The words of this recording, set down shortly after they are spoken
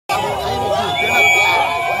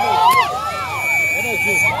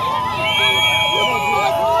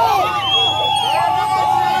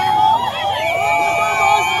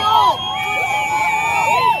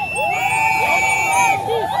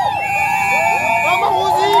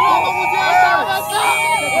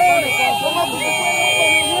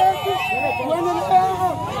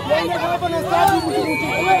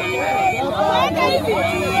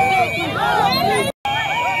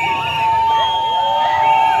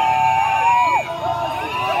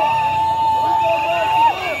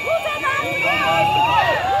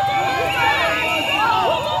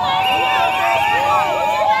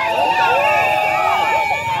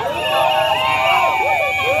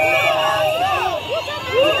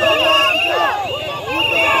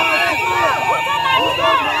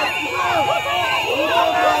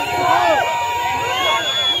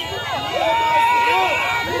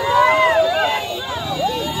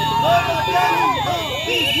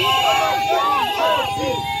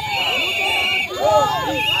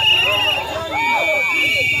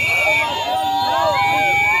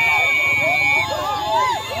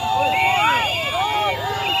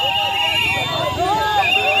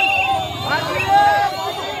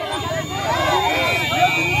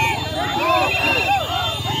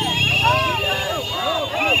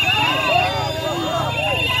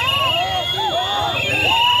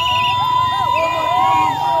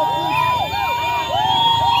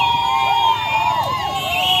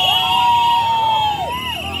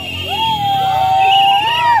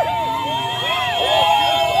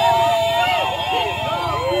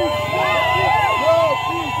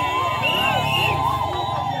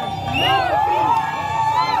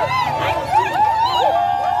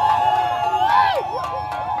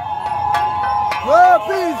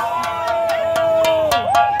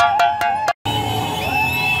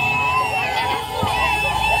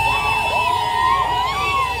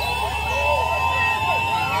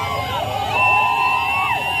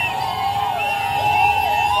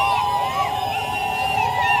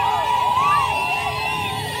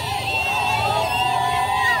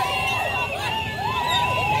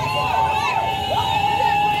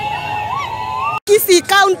Kisii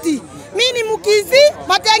County. Mimi ni Mkisii,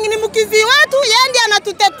 Matiang'i ni Mkisii wetu, yeye ndiye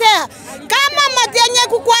anatutetea. Kama Matiang'i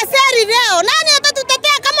kukwaseri leo, nani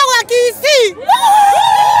atatutetea kama wa Kisii?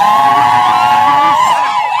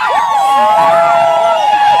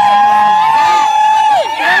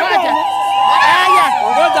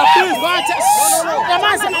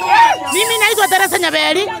 Mimi naitwa Teresa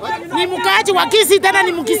Nyabeli, ni mkaaji wa Kisii, tena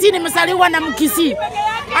ni Mkisii, nimesaliwa na Mkisii.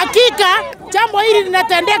 Hakika jambo hili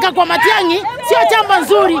linatendeka kwa Matiang'i sio jambo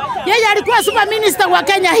nzuri. Yeye alikuwa super minister wa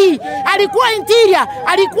Kenya hii, alikuwa interior,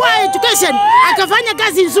 alikuwa education, akafanya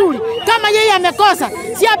kazi nzuri. Kama yeye amekosa,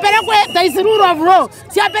 si apelekwe the rule of law,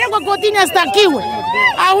 si apelekwe kotini astakiwe.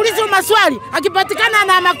 Aulizwe maswali, akipatikana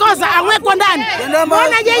na makosa awekwe ndani.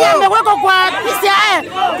 Mbona yeye amewekwa kwa Kisii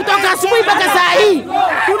kutoka asubuhi mpaka saa hii?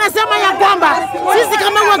 Tunasema ya kwamba sisi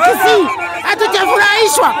kama wa Kisii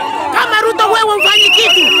hatujafurahishwa. Kama Ruto wewe ufanye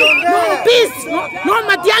kitu, no peace, no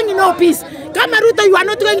Matiang'i, no peace. Kama Ruto you are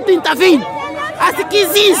not going to intervene. As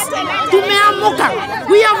Kisii tumeamuka.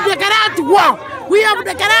 We have declared war. We have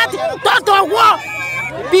declared total war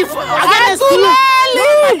before against you. No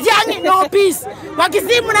Matiang'i, no peace. Kwa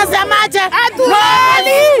Kisii mnasemaje? No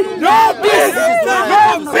peace. No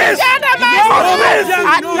peace.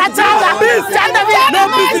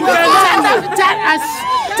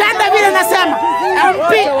 Chanda vile nasema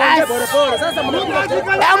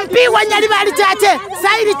MP wa Nyalibali chache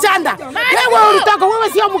Saidi Chanda, wewe ulitoka, wewe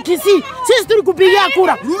sio Mkisii, sisi tulikupigia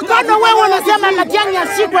kura. Mbona wewe unasema Matiang'i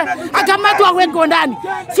ashikwe akamatwa awekwe ndani?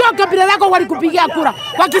 Sio kabila lako walikupigia kura.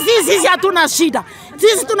 Kwa Kisii sisi hatuna shida,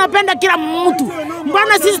 sisi tunapenda kila mtu.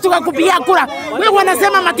 Mbona sisi tukakupigia kura, wewe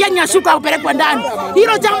unasema Matiang'i ashikwe apelekwe ndani?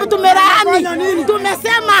 Hilo jambo tumelaani,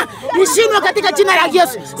 tumesema ishindwe katika jina la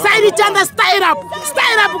Yesu. Saidi Chanda, stand up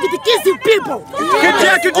Kisii people.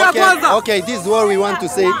 Okay, this is what we want to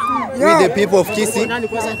say with the people of Kisii.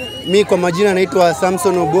 Mimi kwa majina naitwa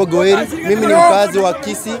Samson Obogoeri. Mimi ni mkazi wa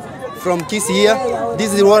Kisii, from Kisii here.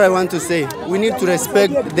 This is what I want to say. We need to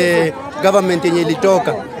respect the government yenye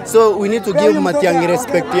ilitoka. So we need to give Matiang'i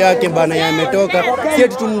respect yake bana yametoka. Si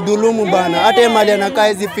eti tumdhulumu bana. Hata mali anakaa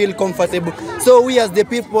hizi feel comfortable. So we as the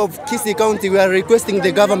people of Kisii County, we are requesting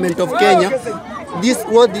the government of Kenya, this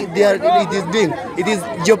what it is doing. It is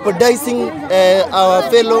jeopardizing our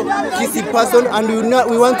fellow Kisii person, and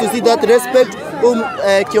we want to see that respect.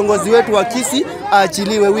 Kiongozi wetu wa Kisii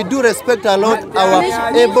achiliwe. We do respect a lot our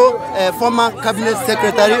able former cabinet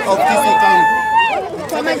secretary of Kisii County.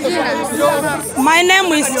 My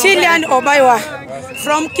name is Chilian Obaiwa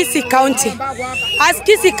from Kisii County. As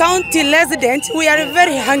Kisii County resident, we are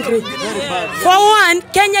very hungry. For one,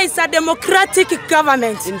 Kenya is a democratic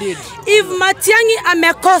government. Indeed. If Matiang'i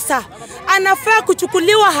amekosa, anafaa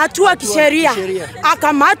kuchukuliwa hatua kisheria.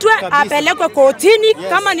 Akamatwe, apelekwe kotini,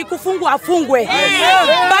 kama ni kufungwa afungwe.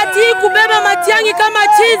 But hii kubeba Matiang'i kama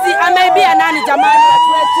chizi, ameibia nani jamani?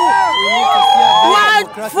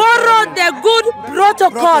 Follow the good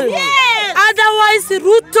protocol. Otherwise,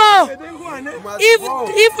 Ruto,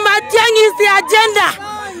 if Matiang'i is the agenda,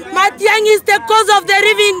 Matiang'i is the cause of the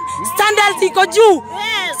living standards iko juu.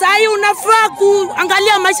 Sahi unafaa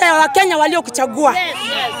kuangalia maisha ya Wakenya waliokuchagua.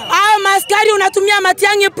 Hao maskari unatumia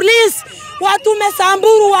Matiang'i, please. Watume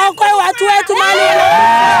Samburu waokoe watu wetu mali.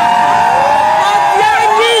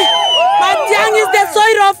 Matiang'i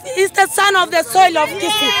is the son of the soil of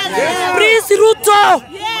Kisii. Please Ruto,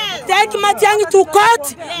 take Matiang'i to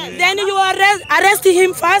court, then you arrest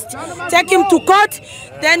him first, take him to court,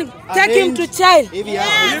 then take him to jail.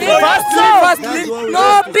 Firstly,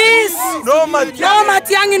 no peace. No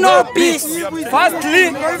Matiang'i, no peace.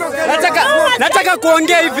 Firstly, nataka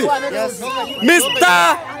kuongea hivi.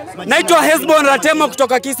 Mr. Naitwa Hesbon Ratemo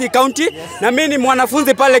kutoka Kisii County na mimi ni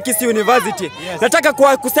mwanafunzi pale Kisii University. Nataka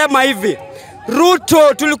kusema hivi.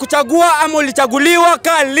 Ruto, tulikuchagua ama ulichaguliwa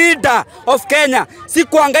ka leader of Kenya. Si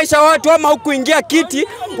kuangaisha watu ama hukuingia kiti,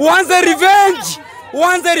 uanze revenge.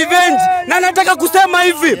 Na nataka kusema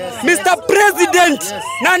hivi, Mr. President,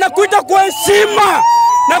 na nakuita kwa heshima.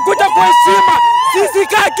 Sisi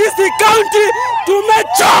ka Kisii County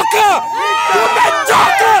tumechoka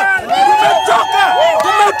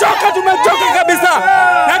kabisa.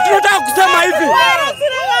 Na tunataka kusema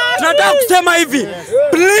hivi.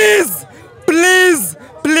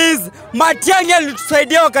 Please, Matiang'i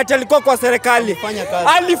alitusaidia wakati alikuwa kwa serikali.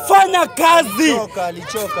 Alifanya kazi.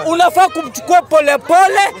 Unafaa kumchukua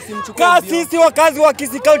polepole. Sisi wakazi wa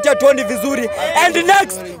Kisii County hatuoni vizuri. And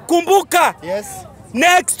next, kumbuka.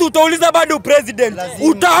 Next utauliza bado president.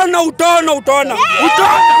 Utaona.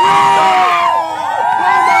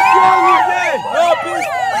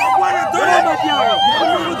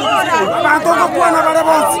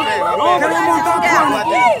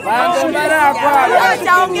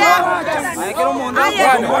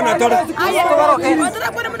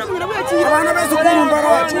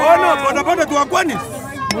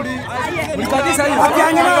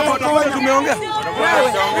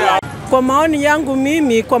 Kwa maoni yangu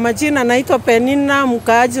mimi, kwa majina naitwa Penina,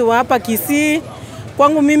 mkaaji wa hapa Kisii.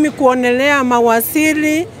 Kwangu mimi kuonelea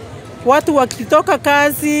mawasili, watu wakitoka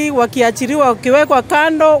kazi, wakiachiriwa, wakiwekwa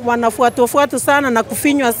kando, wanafuatu sana na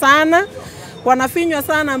kufinywa sana. Wanafinywa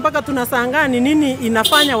sana mpaka tunashangaa ni nini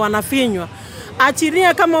inafanya wanafinywa.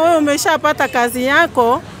 Achiria kama wewe umeshapata kazi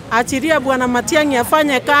yako, achiria bwana Matiang'i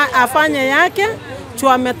afanye yake.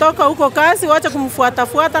 Chua ametoka huko kazi, wacha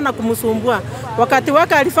kumfuata na kumsumbua. Wakati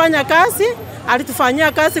wake alifanya kazi,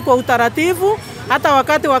 alitufanyia kazi kwa utaratibu. Hata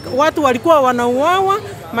wakati watu walikuwa wanauawa,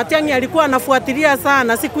 Matiang'i alikuwa anafuatilia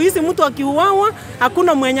sana. Siku hizi mtu akiuawa,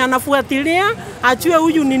 hakuna mwenye anafuatilia, ajue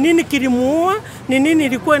huyu ni nini kilimuua, ni nini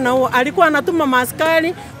ilikuwa inaua. Alikuwa anatuma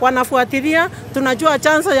maaskari wanafuatilia, tunajua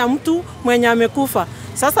chanzo ya mtu mwenye amekufa.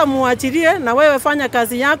 Sasa muachilie na wewe fanya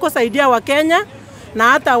kazi yako, saidia wa Kenya na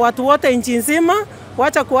hata watu wote nchi nzima.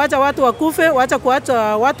 Wacha kuacha watu wakufe, wacha kuacha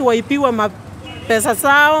watu waipiwe pesa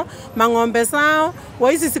zao, mang'ombe zao.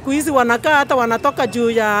 Waizi siku hizi wanakaa hata wanatoka juu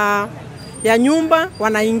ya nyumba,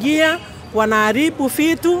 wanaingia, wanaharibu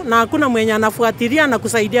vitu na hakuna mwenye anafuatilia na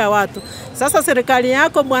kusaidia watu. Sasa serikali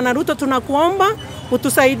yako bwana Ruto, tunakuomba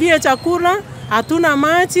utusaidie chakula, hatuna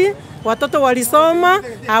maji, watoto walisoma,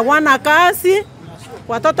 hawana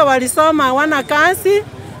kazi.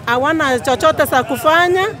 Hawana chochote za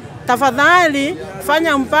kufanya. Tafadhali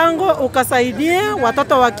fanya mpango ukasaidie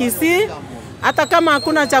watoto wa Kisii. Hata kama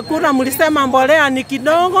hakuna chakula, mlisema mbolea ni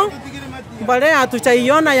kidogo. Mbolea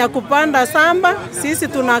hatuchaiona ya kupanda samba, sisi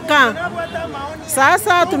tunakaa.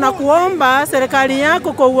 Sasa tunakuomba serikali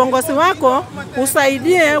yako kwa uongozi wako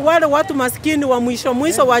usaidie wale watu maskini wa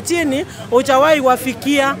mwisho wa chini, hujawahi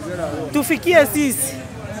wafikia. Tufikie sisi.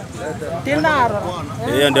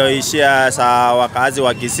 Hiyo ndio ishia za wakazi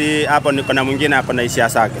wa Kisii. Hapo niko na mwingine hapo na ishia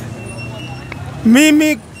zake.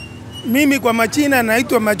 Mimi kwa majina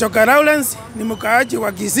naitwa Machoka Lawrence, ni mkaaji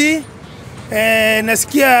wa Kisii.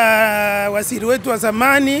 Nasikia waziri wetu wa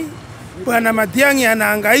zamani bwana Matiang'i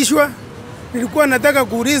anahangaishwa. Nilikuwa nataka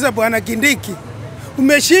kuuliza bwana Kindiki,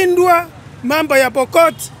 umeshindwa mambo ya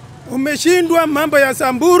Pokot, umeshindwa mambo ya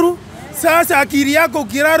Samburu, sasa akili yako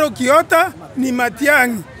ukiraro kiota ni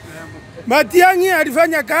Matiang'i. Matiang'i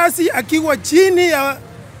alifanya kazi akiwa chini ya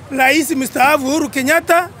Rais mstaafu Uhuru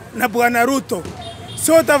Kenyatta na bwana Ruto.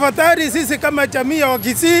 So tafadhali sisi kama jamii ya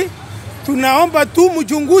Kisii tunaomba tu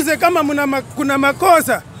mchunguze kama kuna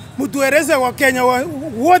makosa, mtueleze wa Kenya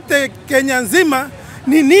wote Kenya nzima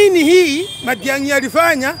ni nini hii Matiang'i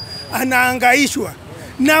alifanya anahangaishwa.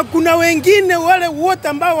 Na kuna wengine wale wote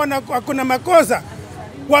ambao kuna makosa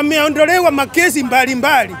wameondolewa makesi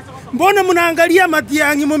mbalimbali. Mbona mnaangalia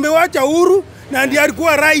Matiang'i mmewacha Uhuru na ndiye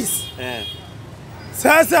alikuwa rais?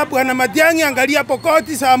 Sasa bwana Matiang'i angalia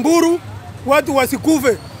Pokoti, Samburu, watu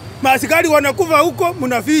wasikufe. Maaskari wanakufa huko,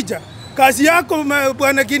 mnaficha. Kazi yako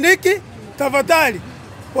bwana Kindiki, tafadhali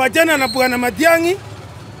wachana na bwana Matiang'i,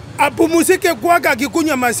 apumusike kwake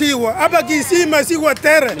akikunywa maziwa. Hapa Kisii maziwa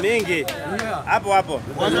tere mingi. Hapo.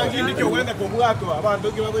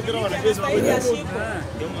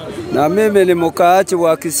 Na mimi ni mkaaji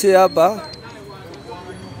wa Kisii hapa.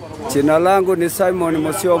 Jina langu ni Simon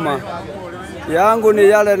Musioma. yangu ni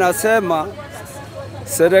yale nasema,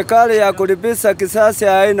 serikali ya kulipiza kisasi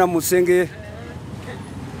haina msingi.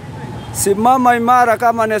 Simama imara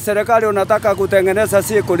kama ni serikali unataka kutengeneza,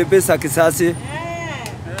 si kulipiza kisasi.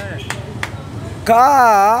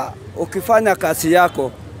 Kaa ukifanya kazi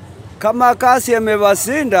yako. Kama kazi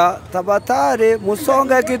imewashinda, tafadhali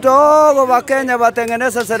musonge kidogo, Wakenya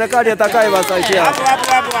watengeneza serikali itakayowasaidia.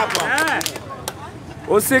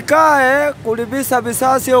 Usikae kulipiza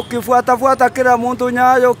visasi ukifuata kila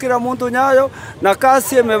mtu nyayo na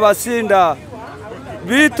kazi imewashinda.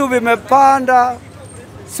 Vitu vimepanda.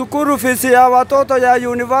 Sukuru fisi ya watoto ya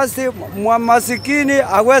university, masikini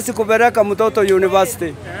hawezi kupeleka mtoto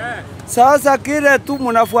university. Sasa kile tu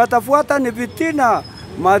mnafuata ni vitina.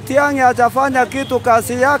 Matiang'i hajafanya kitu,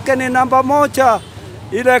 kazi yake ni namba 1.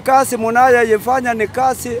 Ile kazi mnayoifanya ni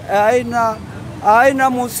kazi haina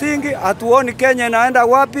msingi, hatuoni Kenya inaenda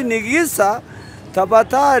wapi, ni giza.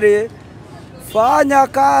 Tafadhali fanya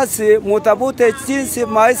kazi, mutabute jinsi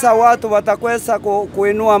maisha watu watakweza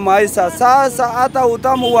kuinua maisha. Sasa hata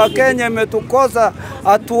utamu wa Kenya imetukosa,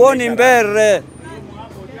 hatuoni mbele.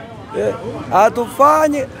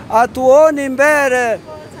 Hatuoni mbele.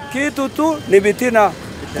 Kitu tu ni vitina.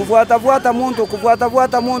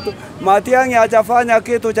 Kufuata muntu. Matiang'i hajafanya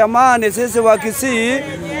kitu jamani, sisi wa Kisii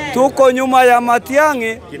tuko nyuma ya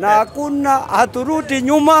Matiang'i na haturudi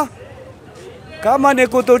nyuma. Kama ni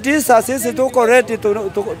kututisa, sisi tuko ready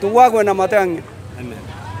tuwagwe na Matiang'i.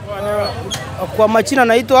 Kwa majina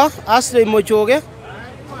naitwa Ashley Mochoge,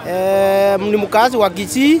 ni mkazi wa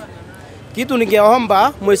Kisii. Kitu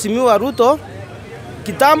ningeomba Mheshimiwa Ruto,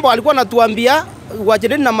 kitambo alikuwa anatuambia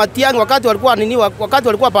wacheleni na Matiang'i wakati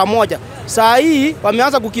walikuwa pamoja. Saa hii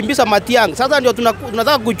wameanza kukimbiza Matiang'i. Sasa ndio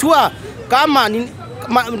tunataka kujua kama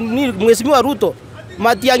Mheshimiwa Ruto,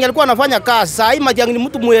 Matiang'i alikuwa anafanya kazi. Saa hii Matiang'i ni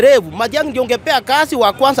mtu mwerevu. Matiang'i ndio ungepea kazi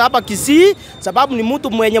wa kwanza hapa Kisii, sababu ni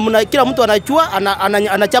mtu mwenye kila mtu anajua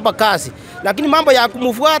anachapa kazi. Lakini mambo ya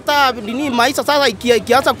kumfuata maisha sasa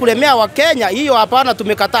ikianza kulemea wa Kenya, hiyo hapana,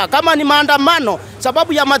 tumekataa. Kama ni maandamano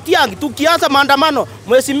sababu ya Matiang'i, tukianza maandamano,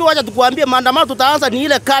 Mheshimiwa, acha tukuambie maandamano tutaanza ni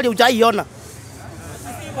ile kali hujaiona.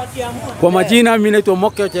 Kwa majina mimi naitwa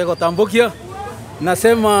Moke Chego Tambukia.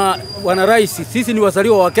 Nasema Bwana Rais, sisi ni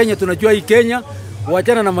wazaliwa wa Kenya, tunajua hii Kenya,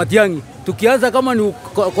 wachana na Matiang'i. Tukianza kama ni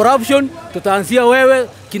corruption, tutaanzia wewe,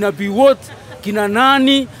 kina Biwot, kina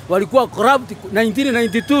nani walikuwa corrupt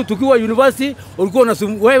 1992 tukiwa university, ulikuwa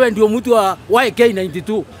wewe ndio mtu wa YK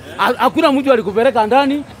 92. Hakuna mtu alikupeleka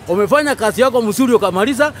ndani, umefanya kazi yako mzuri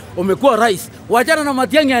ukamaliza, umekuwa rais. Wachana na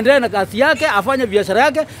Matiang'i, aendelee na kazi yake, afanye biashara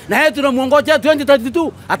yake, na yeye tunamuongoja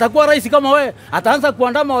 2032 atakuwa rais kama wewe, ataanza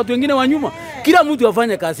kuandama watu wengine wa nyuma. Kila mtu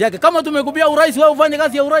afanye kazi yake. Kama tumekupia urais, wewe ufanye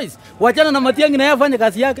kazi ya urais. Wachana na Matiang'i, na yeye afanye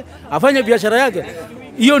kazi yake, afanye biashara yake.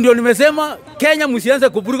 Hiyo ndio nimesema, Kenya msianze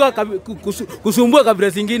kusumbua kabila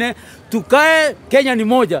zingine. Tukae, Kenya ni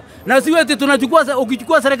moja. Na siwe eti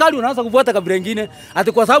ukichukua serikali unaanza kufuata kabila nyingine.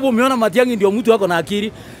 Ati kwa sababu umeona Matiang'i ndio mtu wako na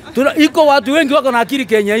akili. Iko watu wengi wako na akili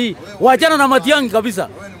Kenya hii. Wachana na Matiang'i kabisa.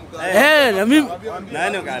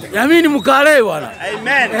 Na mimi ni mkale bwana.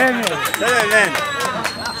 Amen. Amen.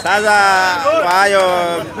 Sasa kwa hayo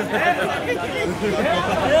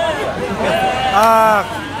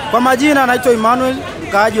kwa majina naitwa Emmanuel,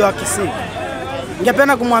 mkaaji wa Kisii.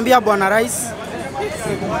 Ningependa kumwambia Bwana Rais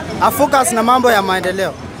afocus na mambo ya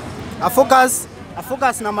maendeleo.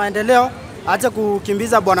 Afocus na maendeleo, acha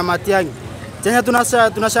kukimbiza Bwana Matiang'i. Chenye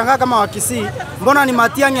tunashangaa kama wa Kisii, mbona ni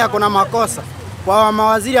Matiang'i yako na makosa? Kwa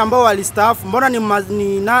mawaziri ambao walistaafu,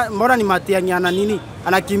 mbona ni Matiang'i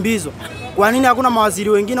anakimbizwa? Kwa nini hakuna mawaziri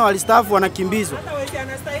wengine walistaafu wanakimbizwa?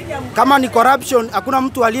 Kama ni corruption, hakuna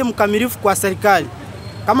mtu aliye mkamilifu kwa serikali.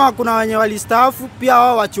 Kama kuna wenye walistaafu, pia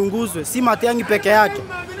wao wachunguzwe, si Matiang'i peke yake.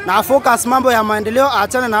 Na focus mambo ya maendeleo,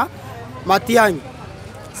 aachane na Matiang'i.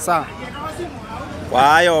 Sawa. Kwa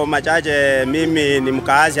hayo machache, mimi ni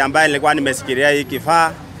mkaazi ambaye nilikuwa nimesikiria hii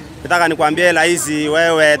kifaa. Nataka nikwambie rais,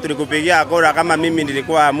 wewe tulikupigia kura kama mimi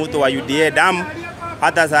nilikuwa mtu wa UDA damu.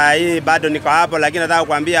 Hata saa hii bado niko hapo, lakini nataka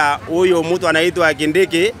kuambia huyu mtu anaitwa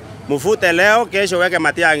Kindiki, mfute leo, kesho weke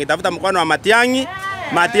Matiang'i. Tafuta mkono wa Matiang'i.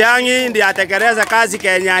 Matiang'i ndiye atekeleza kazi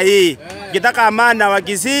Kenya hii. Kitaka amani wa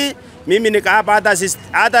Kisii, mimi nika hapa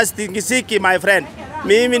hata stingisiki my friend.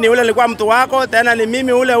 Mimi ni ule nilikuwa mtu wako, tena ni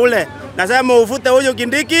mimi ule. Nasema ufute huyu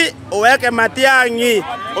Kindiki, uweke Matiang'i.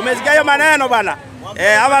 Umesikia hiyo maneno bana?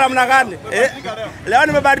 Hapa namna gani? Leo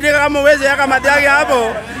nimebadilika, kama uweze weka Matiang'i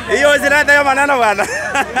hapo, hiyo zileta hiyo maneno bana.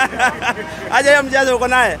 Aje hiyo mjazo uko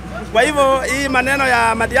naye. Kwa hivyo hii maneno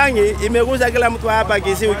ya Matiang'i imegusa kila mtu hapa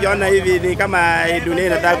Kisii. Ukiona hivi ni kama dunia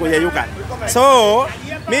inataka kuyeyuka. So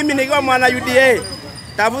mimi nikiwa mwana UDA,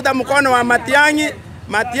 tafuta mkono wa Matiang'i.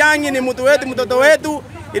 Matiang'i ni mtu wetu, mtoto wetu.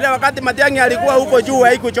 Ile wakati Matiang'i alikuwa huko juu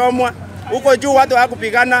haikuchomwa. Huko juu watu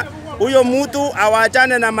hawakupigana. Huyo mtu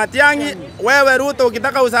awaachane na Matiang'i. Wewe Ruto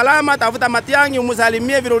ukitaka usalama tafuta Matiang'i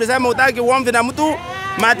umsalimie vile ulisema utaki uomvi na mtu.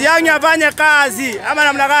 Matiang'i afanye kazi. Ama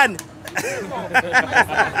namna gani?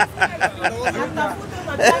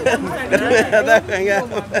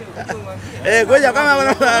 Ngoja kama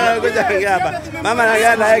ngoja hapa. Mama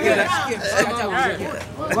anaenda yake.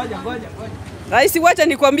 Rais, wacha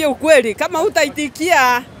nikwambie ukweli, kama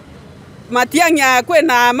hutaitikia Matiang'i akwe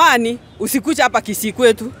na amani, usikucha hapa Kisii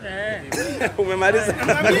kwetu. Umemaliza.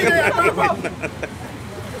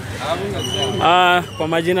 Kwa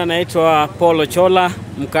majina naitwa Paul Chola,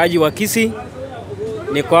 mkaaji wa Kisii.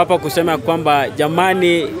 Niko hapa kusema kwamba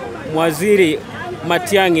jamani, Waziri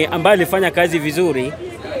Matiang'i ambaye alifanya kazi vizuri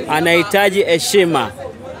anahitaji heshima,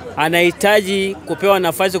 anahitaji kupewa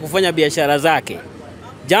nafasi kufanya biashara zake.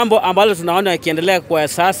 Jambo ambalo tunaona ikiendelea kwa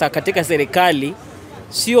sasa katika serikali,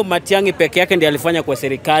 sio Matiang'i peke yake ndiye alifanya kwa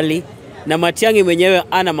serikali, na Matiang'i mwenyewe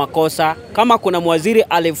ana makosa. Kama kuna waziri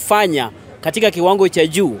alifanya katika kiwango cha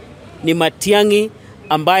juu, ni Matiang'i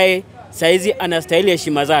ambaye saizi anastahili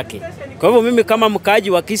heshima zake. Kwa hivyo mimi kama mkaaji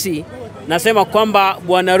wa Kisii nasema kwamba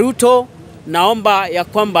Bwana Ruto, naomba ya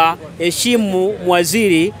kwamba heshimu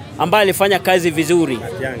waziri ambaye alifanya kazi vizuri,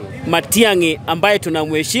 Matiang'i ambaye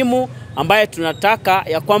tunamheshimu, ambaye tunataka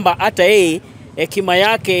ya kwamba hata yeye hekima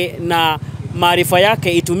yake na maarifa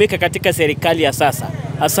yake itumike katika serikali ya sasa.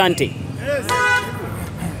 Asante.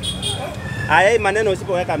 Haya maneno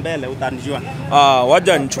usipoweka mbele utanijua.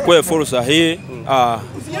 Waja nichukue fursa hii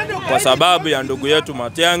kwa sababu ya ndugu yetu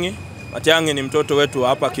Matiang'i. Matiang'i ni mtoto wetu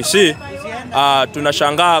hapa Kisii.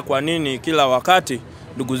 Tunashangaa kwa nini kila wakati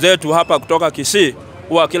ndugu zetu hapa kutoka Kisii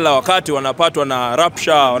huwa kila wakati wanapatwa na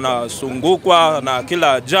rapsha, wanasungukwa na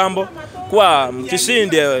kila jambo. Kwa Kisii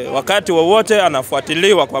ndiye wakati wowote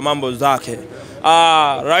anafuatiliwa kwa mambo zake.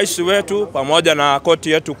 Rais wetu pamoja na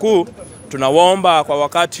koti yetu kuu, tunawaomba kwa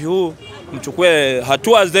wakati huu mchukue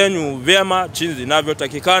hatua zenyu vyema jinsi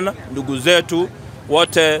inavyotakikana. Ndugu zetu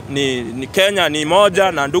wote ni Kenya ni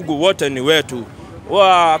moja na ndugu wote ni wetu.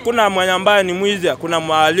 Hakuna mwenye ambaye ni mwizi, hakuna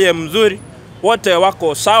mwalie mzuri. Wote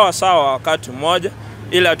wako sawa sawa wakati mmoja.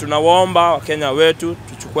 Ila tunawaomba Wakenya wetu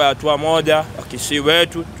tuchukue hatua moja, Wakisii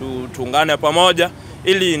wetu tuungane pamoja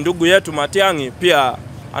ili ndugu yetu Matiang'i pia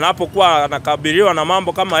anapokuwa anakabiliwa na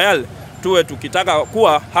mambo kama yale tuwe tukitaka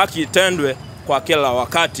kuwa haki itendwe kwa kila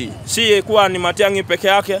wakati. Si kuwa ni Matiang'i peke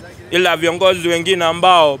yake, ila viongozi wengine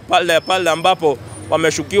ambao pale ambapo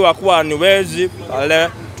wameshukiwa kuwa ni wezi pale,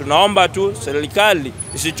 tunaomba tu serikali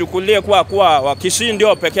isichukulie kuwa Wakisii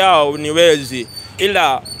ndio peke yao ni wezi,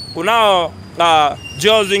 ila kunao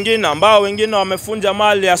jeo zingine ambao wengine wamefunja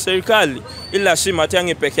mali ya serikali, ila si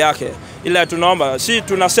Matiang'i peke yake. Ila tunaomba, si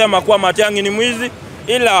tunasema kuwa Matiang'i ni mwizi,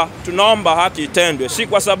 ila tunaomba haki itendwe. Si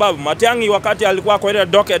kwa sababu Matiang'i wakati alikuwa kwa ile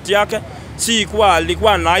docket yake, si kuwa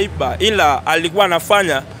alikuwa naiba, ila alikuwa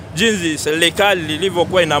anafanya jinsi serikali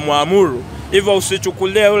ilivyokuwa inamuamuru. Hivyo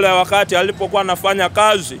usichukulie ule wakati alipokuwa anafanya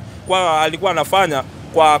kazi kwa alikuwa anafanya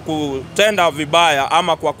kwa kutenda vibaya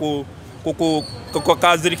ama kwa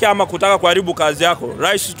kukazirikia ama kutaka kuharibu kazi yako.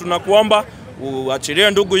 Rais, tunakuomba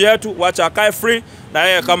uachilie ndugu yetu, wacha akae free, na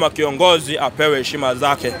yeye kama kiongozi apewe heshima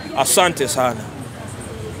zake. Asante sana.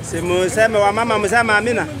 Simuseme wa mama msema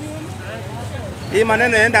amina. Hii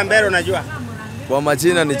maneno yaenda mbele unajua. Kwa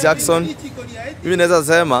majina ni Jackson. Mimi naweza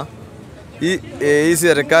sema hii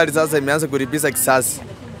serikali sasa imeanza kulipiza kisasi.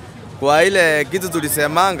 Kwa ile kitu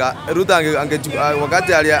tulisemanga Ruto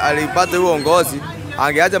wakati alipata uongozi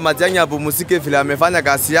angeacha Matiang'i apumzike vile amefanya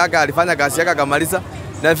kazi yake, alifanya kazi yake akamaliza,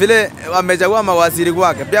 na vile wamechagua mawaziri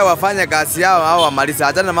wake pia wafanye kazi yao au wamaliza,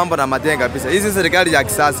 achana na mambo na Matiang'i kabisa. Hizi serikali ya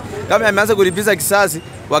kisasi kama imeanza kulipiza kisasi,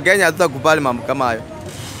 Wakenya hatutakubali mambo kama hayo.